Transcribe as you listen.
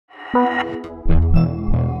Hey,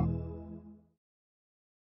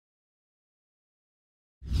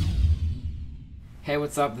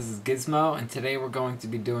 what's up? This is Gizmo, and today we're going to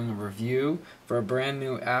be doing a review for a brand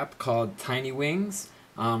new app called Tiny Wings.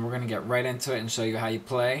 We're going to get right into it and show you how you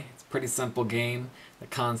play. It's a pretty simple game. The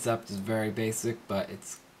concept is very basic, but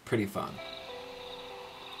it's pretty fun.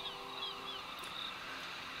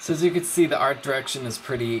 So as you can see, the art direction is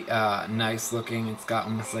pretty nice looking. It's got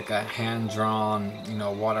almost like a hand-drawn,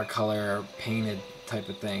 watercolor painted type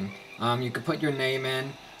of thing. You could put your name in.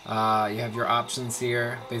 You have your options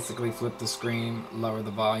here. Basically flip the screen, lower the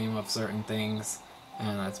volume of certain things,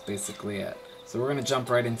 and that's basically it. So we're going to jump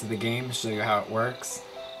right into the game to show you how it works.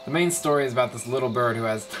 The main story is about this little bird who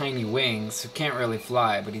has tiny wings, who can't really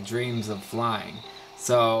fly, but he dreams of flying.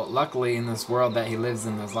 So luckily in this world that he lives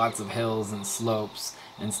in, there's lots of hills and slopes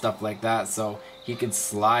and stuff like that, so he could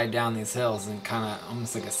slide down these hills and kind of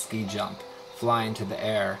almost like a ski jump, fly into the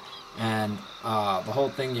air. And the whole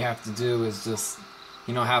thing you have to do is just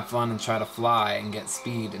have fun and try to fly and get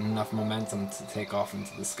speed and enough momentum to take off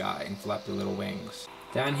into the sky and flap your little wings.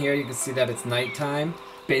 Down here you can see that it's nighttime.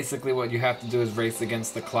 Basically what you have to do is race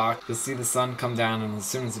against the clock. You'll see the sun come down, and as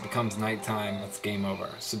soon as it becomes nighttime, it's game over.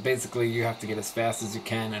 So basically you have to get as fast as you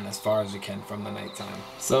can and as far as you can from the nighttime.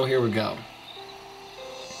 So here we go.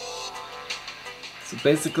 So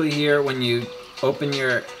basically here, when you open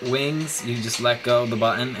your wings, you just let go of the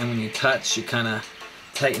button, and when you touch, you kind of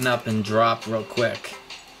tighten up and drop real quick.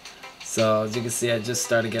 So as you can see, I just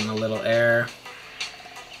started getting a little air.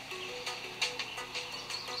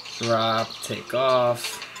 Drop, take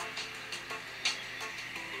off.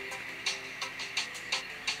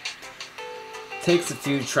 Takes a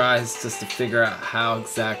few tries just to figure out how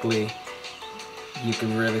exactly you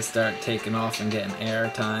can really start taking off and getting air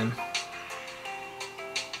time.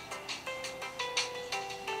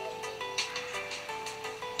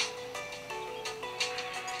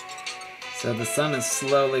 So the sun is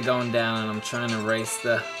slowly going down, and I'm trying to race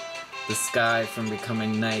the sky from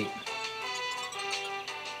becoming night.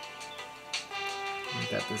 I've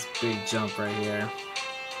got this big jump right here.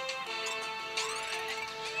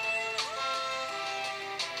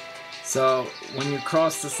 So when you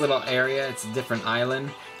cross this little area, it's a different island.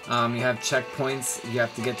 You have checkpoints. You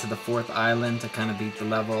have to get to the 4th island to kind of beat the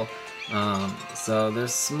level. So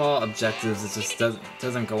there's small objectives. It just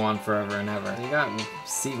doesn't go on forever and ever. You got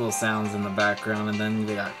seagull sounds in the background, and then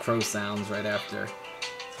they got crow sounds right after.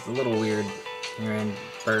 It's a little weird hearing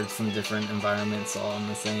birds from different environments all in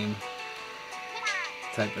the same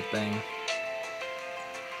type of thing.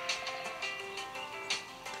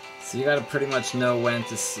 So you gotta pretty much know when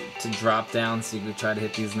to drop down so you can try to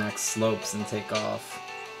hit these next slopes and take off.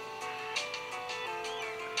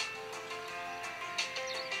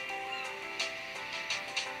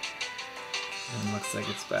 And looks like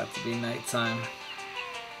it's about to be nighttime.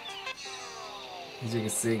 As you can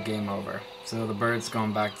see, game over. So the bird's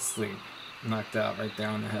going back to sleep, knocked out right there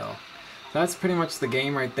on the hill. So that's pretty much the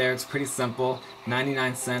game right there. It's pretty simple.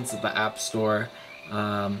 99 cents at the App Store.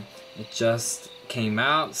 It just came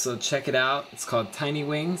out, so check it out. It's called Tiny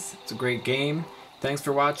Wings. It's a great game. Thanks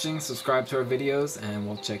for watching. Subscribe to our videos, and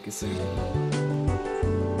we'll check you soon.